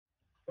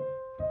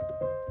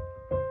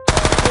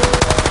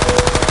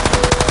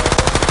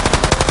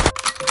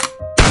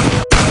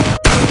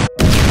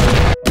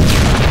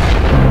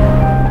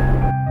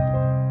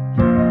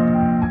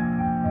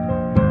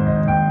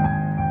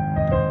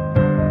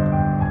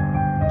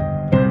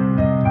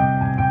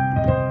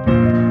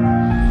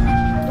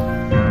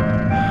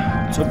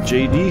What's up,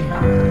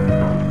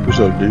 JD? What's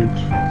up,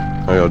 dudes?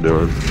 How y'all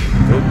doing?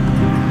 Good.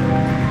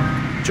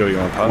 Joe, you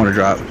want to pop? I want to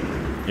drop.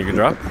 You can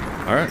drop?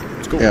 Alright,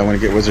 let's go. Yeah, I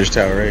want to get Wizard's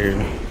Tower right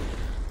here.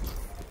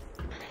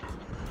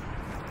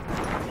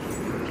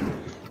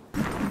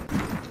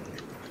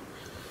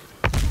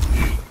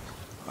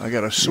 I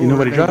got a sword.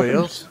 Nobody dropped it?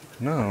 Else?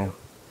 No.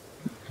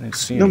 I didn't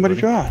see Nobody anybody.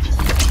 dropped.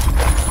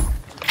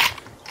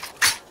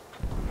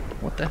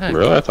 What the heck?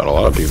 Really? I thought a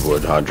lot of people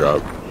would hot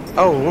drop.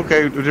 Oh,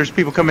 okay. There's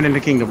people coming into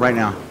Kingdom right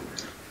now.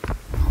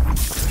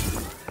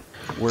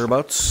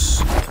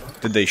 Whereabouts?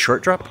 Did they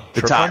short drop?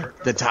 The Short top. fire?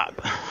 The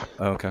top.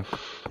 Oh, okay.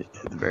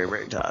 The very,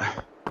 very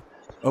top.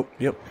 Oh,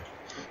 yep.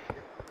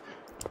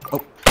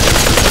 Oh. Oh,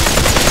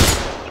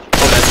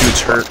 that dude's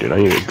hurt. Dude,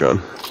 I need a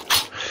gun.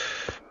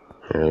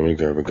 Here, let me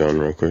grab a gun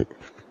real quick.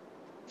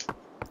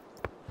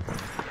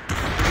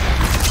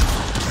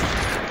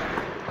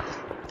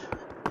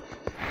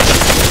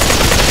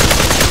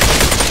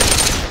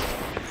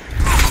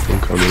 I'm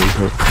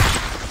coming.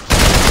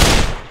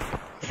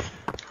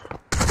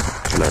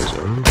 Can I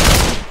zone?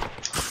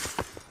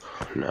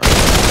 No.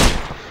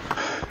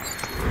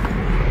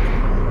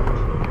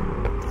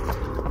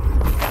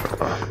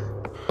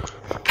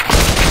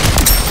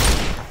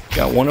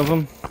 Got one of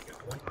them.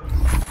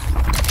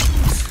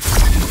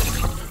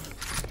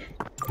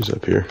 He's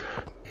up here.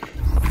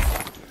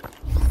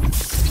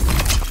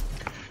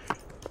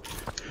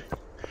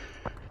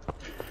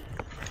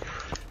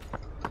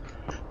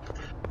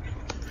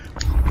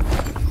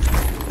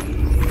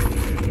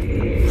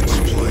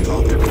 Supply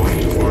drop deploying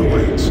to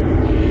farmlands.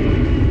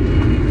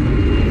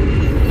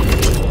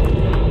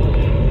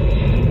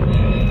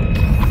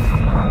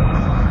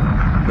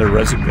 They're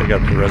resin. They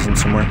got the resin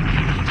somewhere.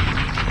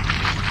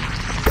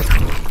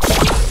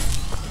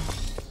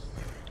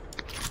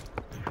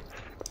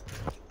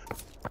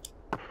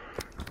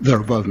 They're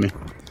above me.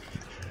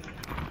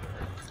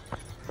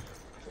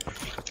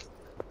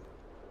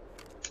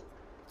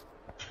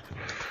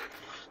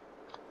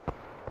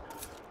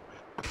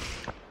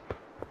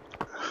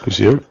 You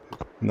see him?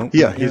 Nope.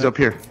 Yeah, he's up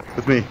here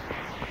with me.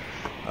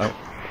 Oh.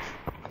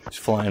 He's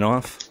flying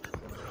off.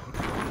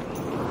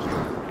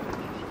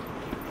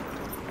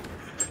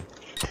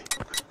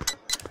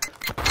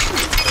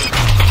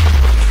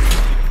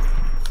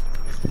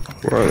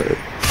 Where are they?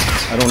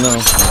 I don't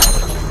know.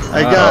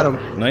 I got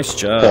him. Nice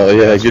job. Oh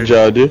yeah, good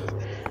job, dude.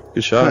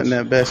 Good shot. Hunting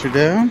that bastard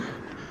down.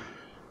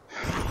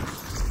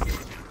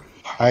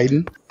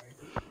 Hiding.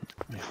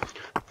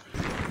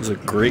 It was a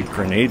great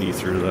grenade he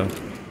threw, though.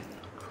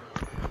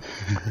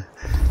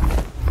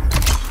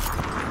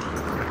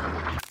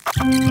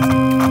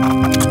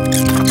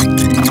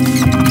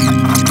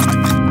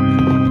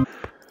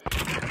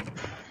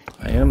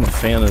 I am a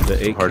fan of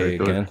the AK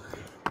again.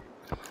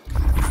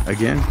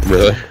 Again?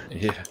 Really?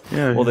 Yeah.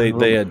 Yeah. Well,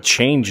 they had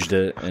changed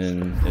it,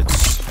 and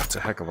it's a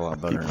heck of a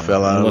lot better. You Now.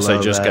 fell out of Unless I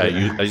love just at got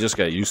it. I just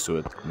got used to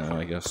it now,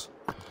 I guess.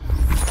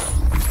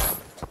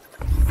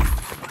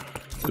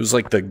 It was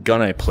like the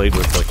gun I played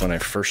with, like when I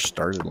first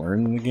started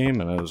learning the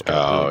game, and I was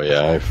Oh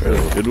yeah, I feel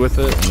really good with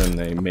it, and then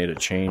they made a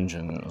change,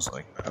 and it was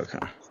like, Okay.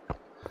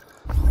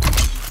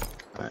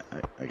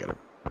 I gotta.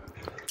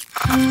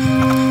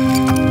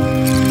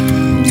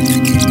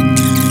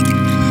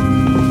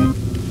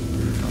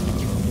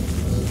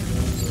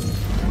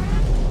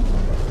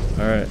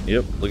 all right,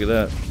 yep, look at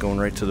that, going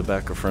right to the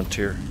back of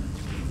Frontier.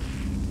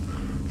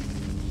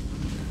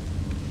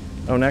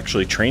 Oh, and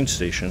actually, train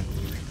station.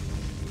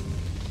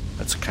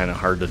 That's kind of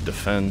hard to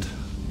defend.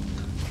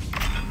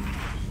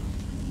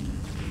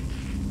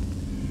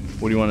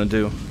 What do you want to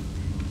do?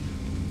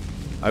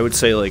 I would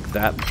say like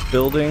that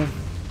building,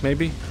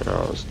 maybe.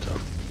 Oh, that's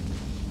tough.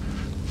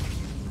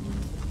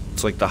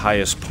 It's like the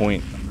highest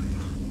point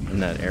in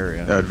that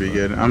area. That'd be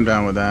good. I'm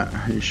down with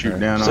that. You shoot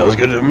down. Sounds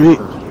good to me.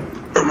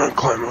 I'm gonna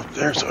climb up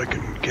there so I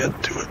can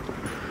get to it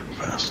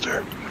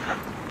faster.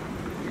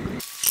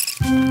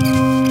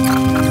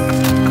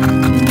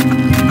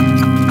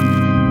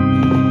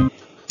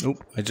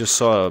 Nope. I just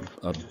saw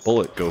a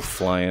bullet go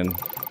flying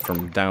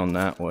from down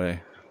that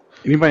way.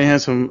 Anybody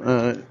has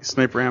some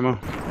sniper ammo?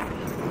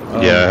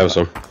 Yeah, I have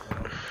some.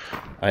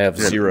 I have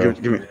Yeah, zero.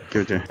 Give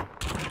it to me.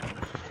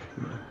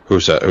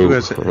 Who's that? Who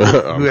has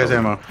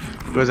ammo?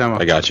 Who has ammo?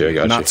 I got you. I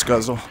got Not you.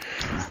 Scuzzle.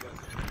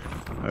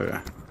 Okay.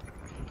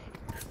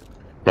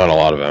 Not a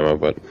lot of ammo,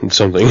 but it's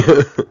something.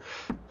 Yeah,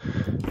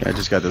 I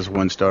just got this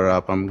 1-star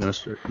up. I'm gonna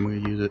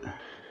use it.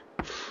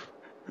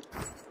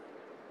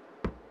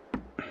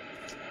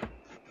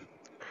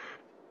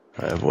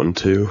 I have one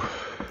too.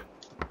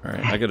 All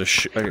right, I gotta.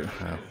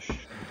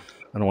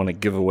 I don't want to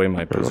give away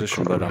my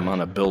position, but I'm on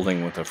a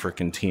building with a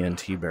freaking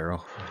TNT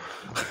barrel.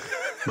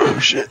 Oh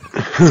shit.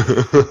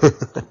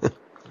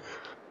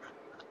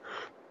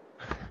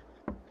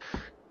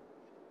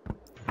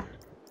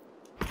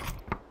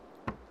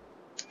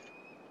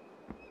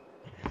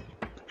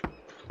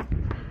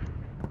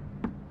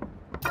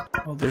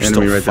 Oh, they're Enemy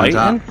still right there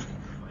on fighting? top.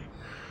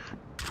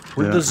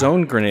 Where'd Yeah. the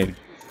zone grenade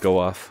go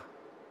off?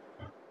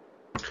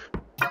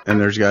 And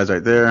there's guys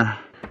right there.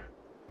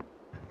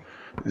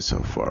 It's so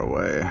far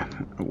away.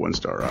 A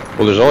 1-star up.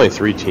 Well, there's only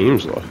 3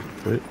 teams left,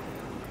 right?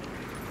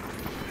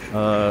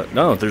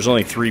 No, there's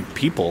only 3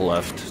 people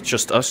left.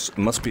 Just us. It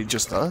must be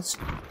just us.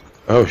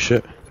 Oh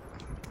shit.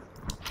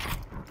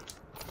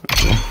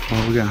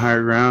 Well, we got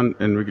higher ground,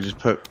 and we could just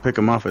pick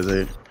them off as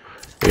they.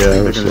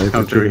 Yeah, they're gonna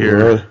come through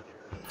here.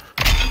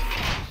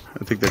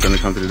 I think they're gonna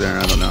come through there.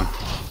 I don't know.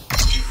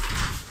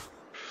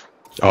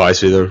 Oh, I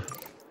see them.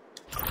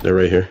 They're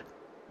right here.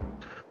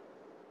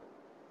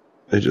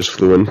 They just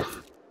flew in.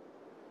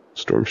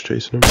 Storm's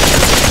chasing him.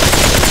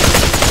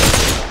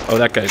 Oh,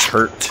 that guy's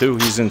hurt too.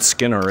 He's in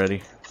skin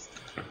already.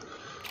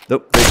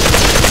 Nope. Oh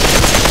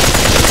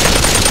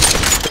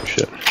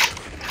shit.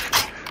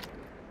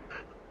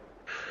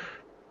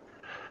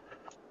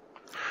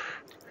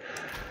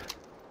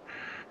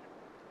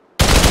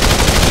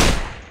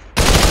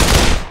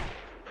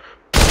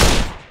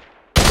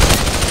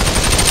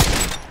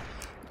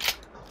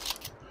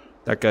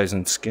 That guy's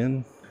in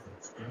skin.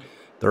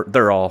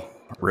 They're all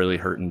really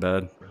hurting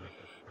bad.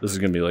 This is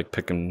gonna be like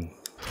picking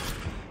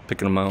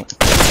them out.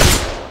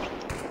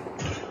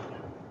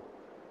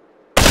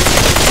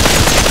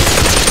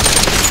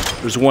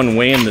 There's one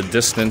way in the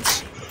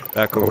distance,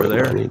 back over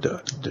there. I need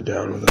to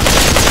down with it.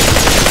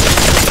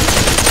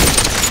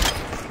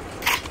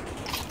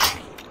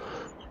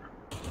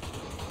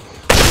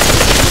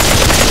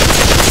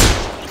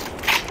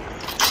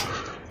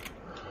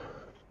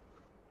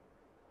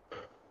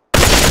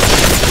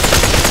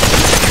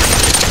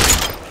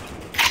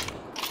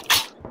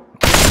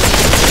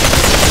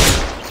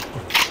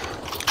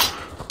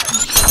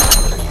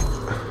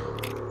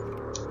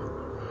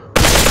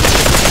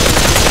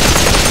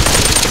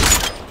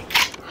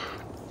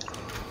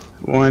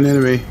 One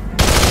enemy.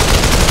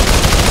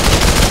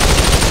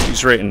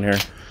 He's right in here.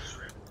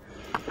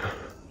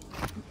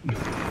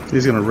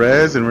 He's gonna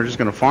res, and we're just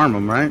gonna farm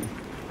him, right?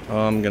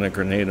 Oh, I'm gonna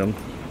grenade him.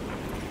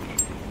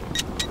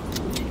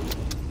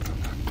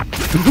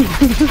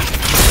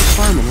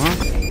 Farm him, huh?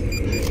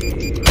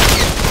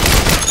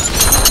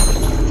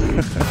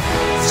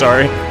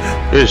 Sorry.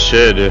 Good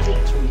shit, dude.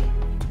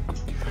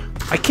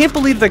 I can't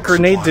believe that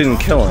grenade didn't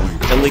kill him.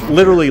 It like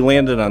literally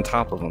landed on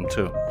top of him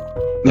too.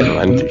 Yeah,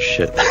 I didn't do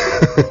shit.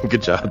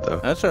 Good job,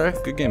 though. That's alright.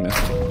 Good game, man.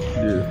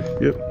 Yeah.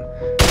 Yep.